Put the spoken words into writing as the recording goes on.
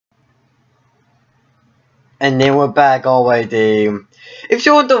And then we're back already. If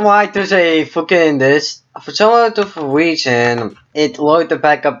you wonder why there's a fucking this, for some other reason, it loaded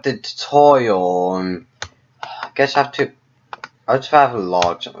back up the tutorial. I guess I have to have a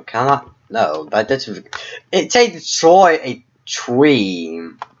log. Can I? No, that doesn't. It says destroy a tree.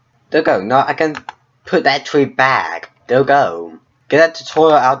 There you go. No, I can put that tree back. There you go. Get that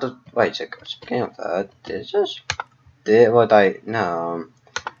tutorial out of. Wait a second. Speaking of that, did what I no.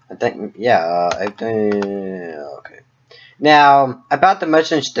 I think, yeah, okay. Now, about the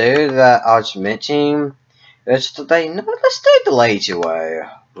merchant stew that I was mentioning yesterday, no, let's do the lazy way.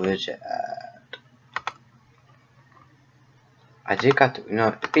 Where's it at? I do got to, no,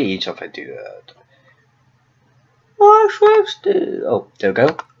 it'd be easier if I do that. Oh, there we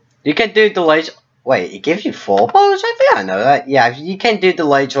go. You can do the lazy, wait, it gives you 4 balls? I think I know that. Yeah, you can do the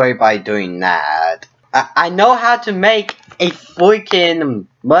lazy way by doing that. I know how to make a freaking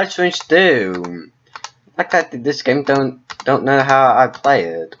mushroom stew. I fact that this game don't know how I play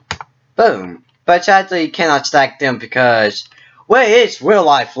it. Boom. But sadly you cannot stack them because where is real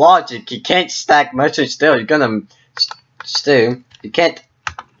life logic? You can't stack mushroom stew. You're gonna stew. You can't.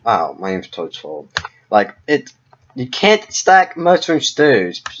 Oh, my inventory's full. Like it. You can't stack mushroom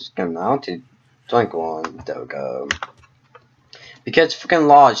stews. Just going out to drink one. There we go. Because freaking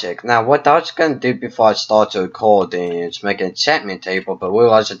logic. Now, what I was gonna do before I start the recording is make an enchantment table, but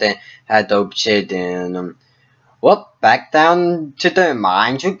realized I didn't have the obsidian. Whoop, back down to the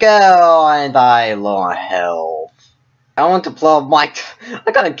mine to go, and I lower health. I want to blow up my.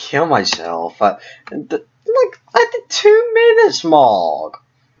 I gotta kill myself. Like, I did 2 minutes mark.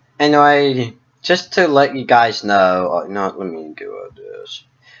 Anyway, just to let you guys know. No, let me go with this.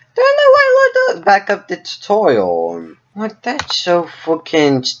 Don't know why I loaded back up the tutorial. Like, that's so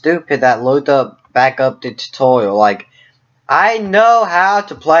fucking stupid that load up back up the tutorial. Like, I know how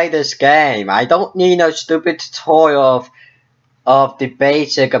to play this game. I don't need no stupid tutorial of the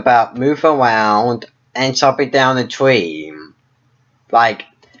basic about move around and chopping down a tree. Like,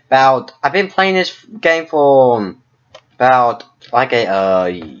 I've been playing this game for about like a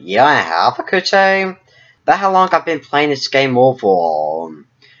year and a half, I could say. That's how long I've been playing this game overall.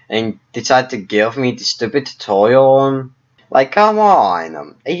 And decided to give me the stupid tutorial. Like, come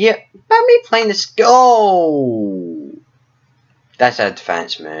on. Yeah, about me playing this. Go! That's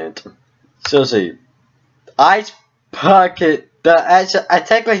advancement. Seriously. Ice bucket. I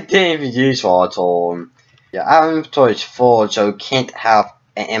technically didn't even use for at all. Yeah, our inventory is full, so we can't have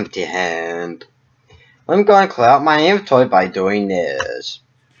an empty hand. I'm going to clear out my inventory by doing this.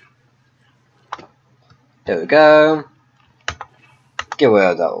 There we go. Get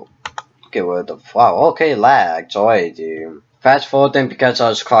rid of wow, okay, lag, already. Fast forwarding because I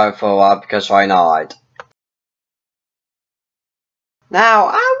was quiet for a while, because why not? Now,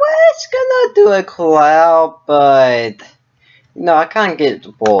 I was gonna do a cloud, but I can't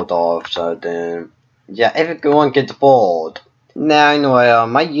get bored of, so then yeah, everyone gets bored. Now anyway,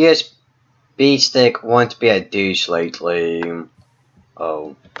 my USB stick wants to be a douche lately.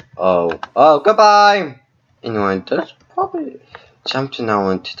 Oh, goodbye! Anyway, that's probably something I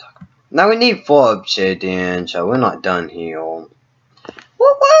want to talk about. Now we need 4 obsidian, so we're not done here. What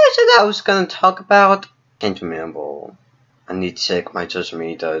was it I was gonna talk about? Can't remember. I need to check my social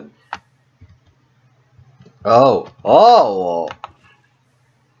media. Oh!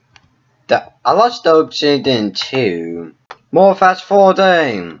 I lost the obsidian too. More fast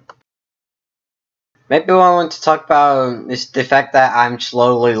forwarding! Maybe what I want to talk about is the fact that I'm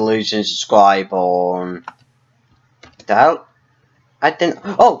slowly losing subscribers. I didn't.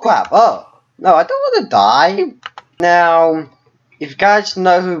 Oh crap! Oh no, I don't want to die. Now, if you guys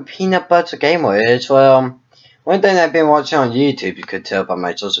know who Peanut Butter Gamer is, well, one thing I've been watching on YouTube, you could tell by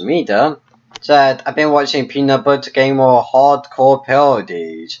my social media, is that I've been watching Peanut Butter Gamer hardcore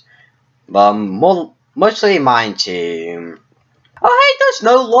parodies, mostly mine team. Oh hey, there's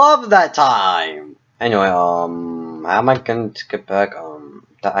no love that time. Anyway, how am I going to get back?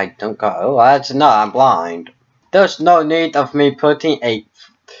 That I don't got. Oh, that's no, I'm blind. There's no need of me putting a.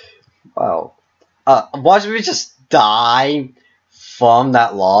 Well, once we just die from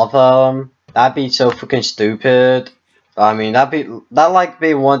that lava, that'd be so freaking stupid. I mean, that'd like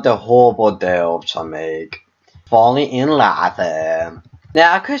be one of the horrible deaths I make. Falling in lava.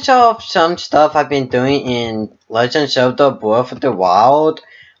 Now, I could show off some stuff I've been doing in Legend of Zelda Breath of the Wild,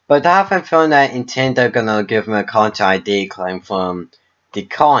 but I haven't found that Nintendo gonna give me a content ID claim from the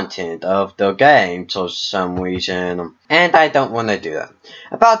content of the game for some reason, and I don't want to do that.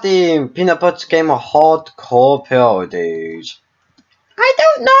 About the Peanut Butter Gamer hardcore parodies, I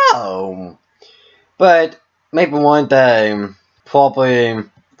don't know, but maybe one day, probably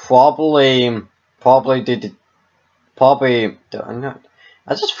Probably did it. Probably. I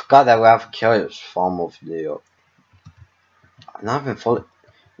just forgot that we have a curious form of the. I'm not even fully.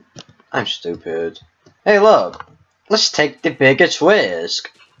 I'm stupid. Hey, look. Let's take the biggest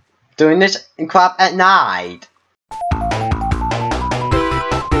risk. Doing this crap at night.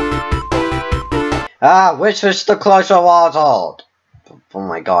 Which is the closer water? Oh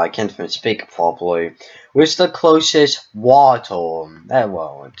my god, I can't even speak properly. Which the closest water? That's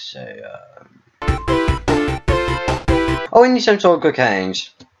what I want to say. Oh, we need some sort of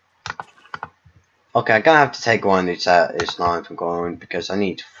cocaines. Okay, I'm gonna have to take one of these that is not even going because I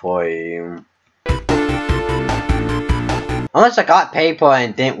need 3. Unless I got paper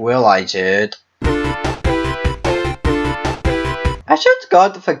and didn't realize it. I should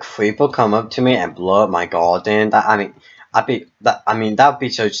God if a creeper come up to me and blow up my garden. That would be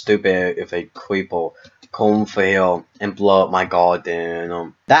so stupid if a creeper come for here and blow up my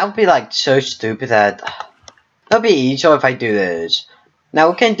garden. That would be like so stupid that that'd be easier if I do this. Now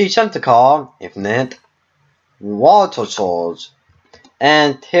we can do something called, if not, water source.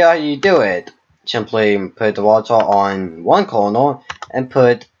 And here you do it. Simply put the water on one corner and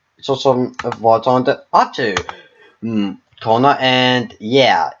put source of water on the other corner, and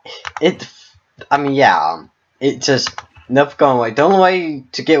yeah, it's just never going away. The only way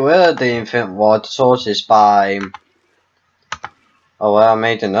to get rid of the infinite water source is by I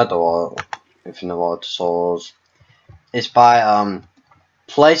made another infinite water source. It's by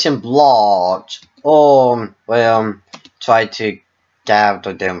placing blocks or try to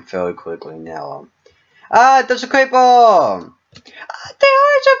gather them very quickly now. There's a creeper!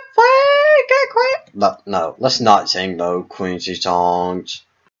 There is a creeper! No, let's not sing no Quincy songs.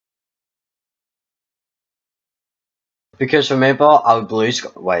 Because remember, our blue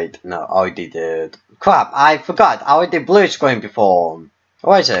screen. Wait, no, I already did. Crap, I forgot. I already did blue screen before.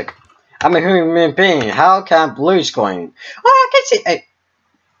 Wait a sec. I'm a human being. How can blue screen? Oh, I can see. Hey,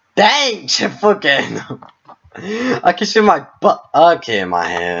 thanks, fucking. I can see my butt in my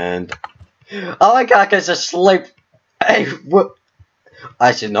hand. Oh my god, I can just sleep. Hey, what?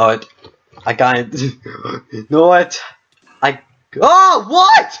 I should know it. I can't. Know it. Oh,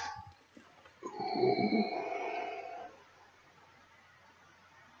 what?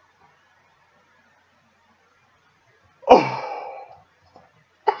 Oh.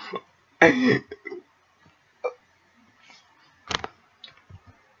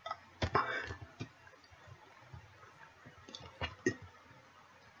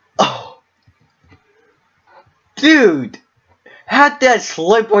 Oh. Dude, how did I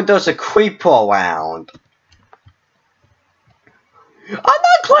sleep when there's a creeper around? I'm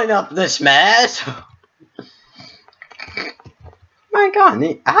not cleaning up this mess. My god,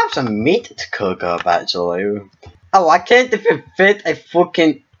 I have some meat to cook up actually. Oh, I can't even fit a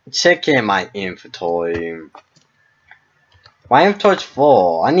fucking chicken in my inventory. My inventory's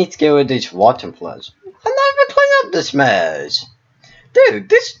full. I need to get rid of these rotten floods. I'm not even cleaning up this mess. Dude,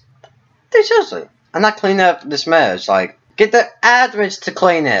 this seriously. I'm not cleaning up this mess. Like, get the admins to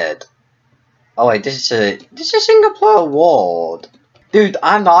clean it. Oh wait, this is a single player world. Dude,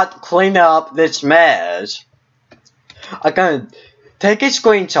 I'm not cleaning up this mess. I'm gonna take a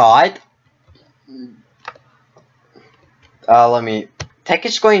screenshot. Let me take a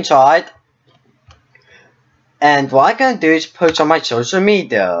screenshot. And what I'm gonna do is post on my social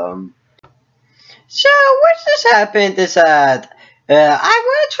media. So, what just happened is that I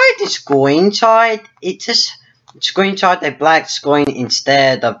wanna try to screenshot. It just screenshot a black screen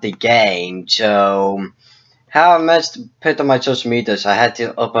instead of the game. So, how I must put on my social media, so I had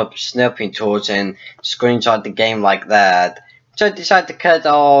to open up snapping tools and screenshot the game like that. So I decided to cut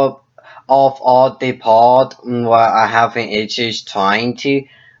off all the part where I'm having issues trying to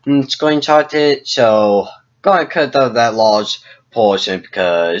screenshot it. So gonna cut out that large portion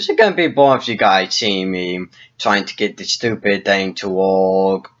because it's gonna be boring if you guys see me trying to get this stupid thing to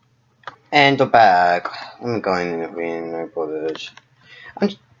work. And the back. I'm going to this.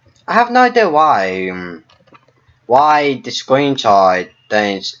 I have no idea why the screenshot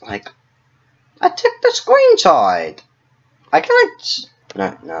things like I took the screenshot. I can't.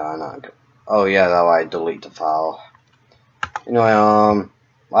 No, not good. Oh yeah, that way I delete the file. Anyway,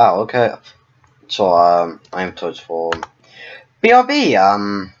 wow, okay. So I'm touch for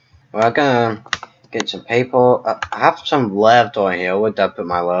BRB. We're gonna get some paper. I have some laptop here. Would that put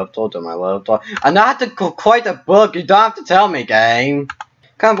my laptop to my laptop? I know how to quite a book. You don't have to tell me, game.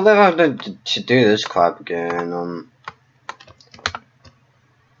 Can't believe I have to do this crap again.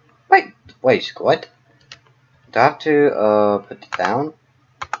 Wait, what? Do I have to put it down?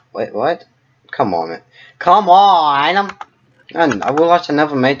 Wait, what? Come on, man. Come on! And I realized I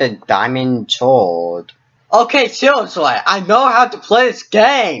never made the diamond sword. Okay, seriously, I know how to play this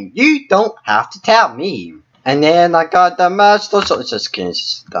game. You don't have to tell me. And then I got the master sword. It's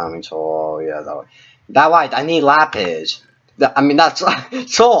just diamond sword. Yeah, that right. I need lapis. I mean, that's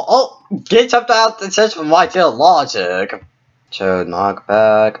so. Oh, get something out that says for my tail logic. So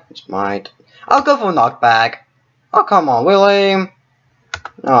knockback. It's might. I'll go for knockback. Oh, come on, really?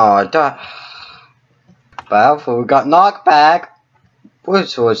 Oh, but we got knockback.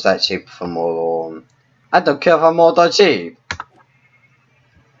 Which was that cheap for more? I don't care for more than cheap.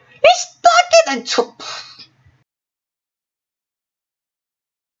 He's stuck in a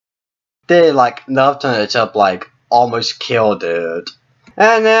They like left on it up like almost killed it.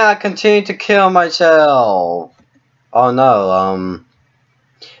 And then I continue to kill myself. Oh no,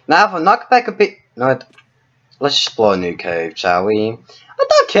 now for knockback a bit. No, let's explore a new cave, shall we? I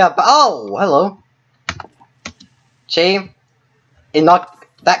don't care about. Oh, hello. See? It knocked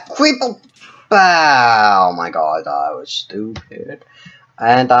that creeper. Oh my god, I was stupid.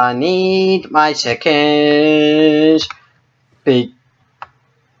 And I need my seconds. Big.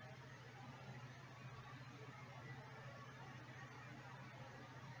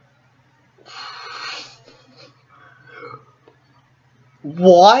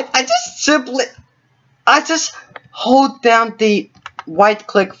 What? I just hold down the right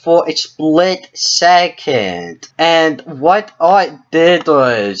click for a split second. And what I did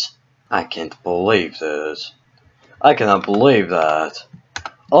was, I can't believe this. I cannot believe that.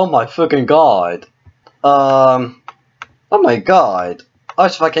 Oh my fucking god. Oh my god. I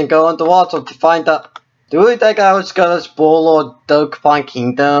wish if I can go underwater to find out. Do you think I was gonna spoil Dokapon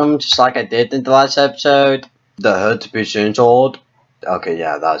Kingdom just like I did in the last episode? The hurt to be sword. Okay,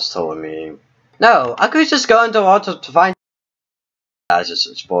 yeah, that's totally me. No, I could just go underwater to find. I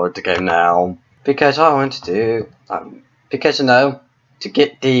just spoiled the game now because I want to do. Because you know, to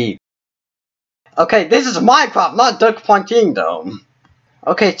get the. Okay, this is Minecraft, not Dokapon Kingdom.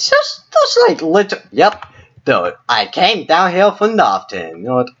 Okay, it's just like little. Yep. Dude, I came down here for nothing. You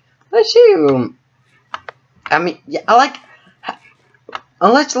know what? Let's see. I mean, yeah, I like.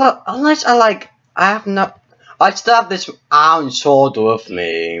 Unless I like. I have no. I still have this iron sword with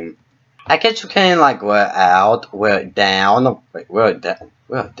me. I guess you can like wear out, wear down. Wait, wear down.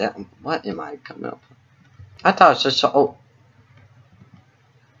 Wear down. What am I coming up? I thought it was just so. Oh.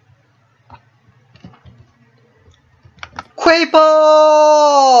 Creeper!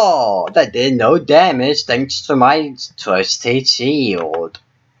 That did no damage thanks to my trusty shield.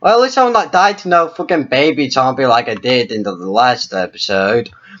 Well, at least I'm not died to no fucking baby zombie like I did in the last episode.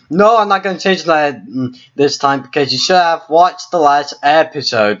 No, I'm not gonna change that this time because you should have watched the last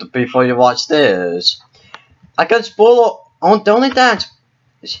episode before you watch this. I can spoil on the only that.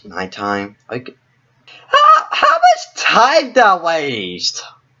 Is it nighttime? How much time did I waste?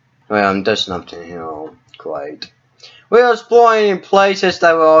 Well, there's nothing here. Great. We're exploring places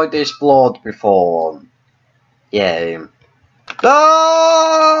that we already explored before. Yay.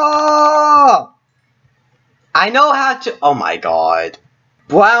 Oh! I know how to. Oh my god.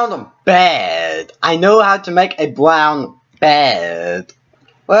 Brown bed. I know how to make a brown bed.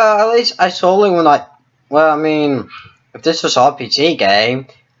 Well, at least I solely when I. Well, I mean, if this was an RPG game,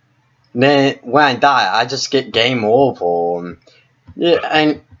 then when I die, I just get game over. Yeah,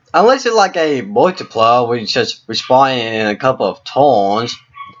 and unless it's like a multiplayer where you just respawn in a couple of turns.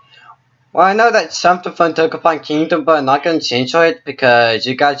 Well, I know that's something from Dokapon Kingdom, but I'm not gonna change it because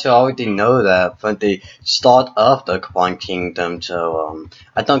you guys already know that from the start of Dokapon Kingdom, so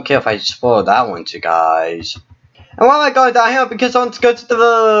I don't care if I spoil that one to you guys. And why am I going down here? Because I want to go to the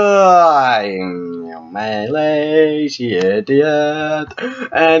my lazy idiot,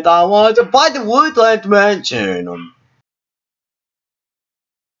 and I want to buy the Woodland Mansion.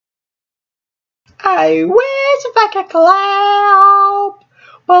 I wish if I could clap,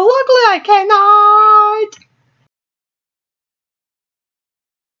 but luckily I cannot.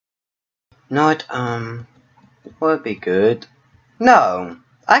 Not, would be good. No,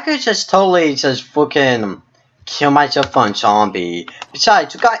 I could just totally just fucking kill myself on zombie.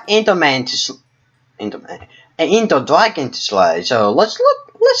 Besides, you got Enderman to Enderman, an Ender Dragon to slay. So let's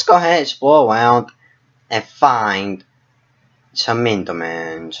go ahead and explore around and find some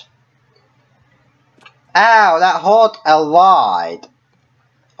Endermans. Ow, that hurt a lot.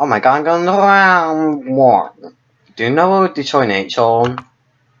 Oh my god, I'm going around what? Do you know what Detroit nature?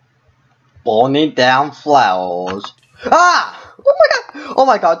 Burning down flowers. Ah! Oh my god! Oh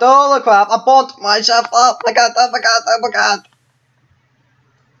my god, holy crap, I burnt myself up! Oh my god, oh my god, oh my god!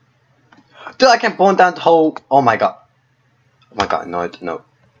 Dude, I can burn down the whole. Oh my god. Oh my god, no, no.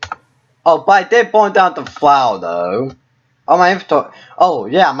 Oh, but I did burn down the flower though. Oh, my inventory. Oh,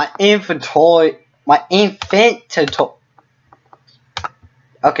 yeah, my inventory. My inventory.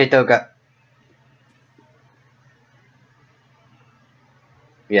 Okay, there we go.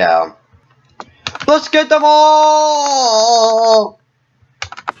 Yeah. Let's get them all!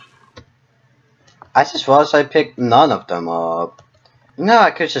 I just realized I picked none of them up. No,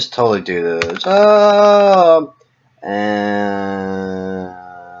 I could just totally do this. And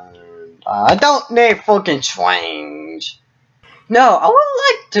I don't need fucking trains. No, I would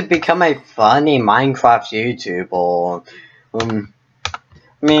like to become a funny Minecraft YouTuber.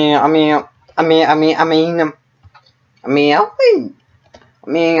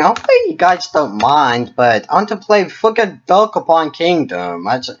 Hopefully you guys don't mind, but I want to play fucking Duck Upon Kingdom.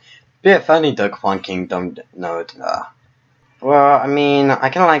 I just be a funny Duck Upon Kingdom note. Well, I mean, I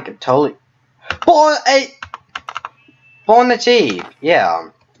can like totally born achieve.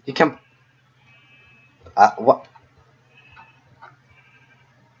 Yeah, you can. What?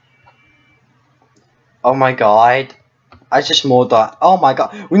 Oh my god. I just more that. Oh my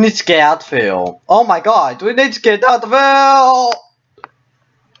god, we need to get out of here. Oh my god, we need to get out of here.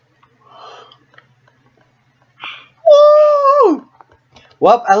 Woo!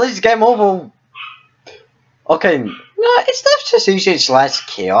 Well, at least game over. Okay, no, it's not just using slash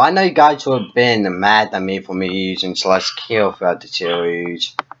kill. I know you guys would have been mad at me for me using slash kill throughout the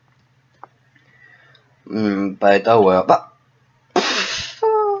series. But oh well. But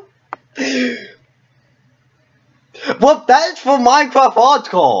well, that's for Minecraft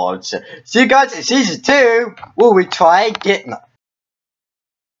Hardcore. See you guys in season 2. Will we try getting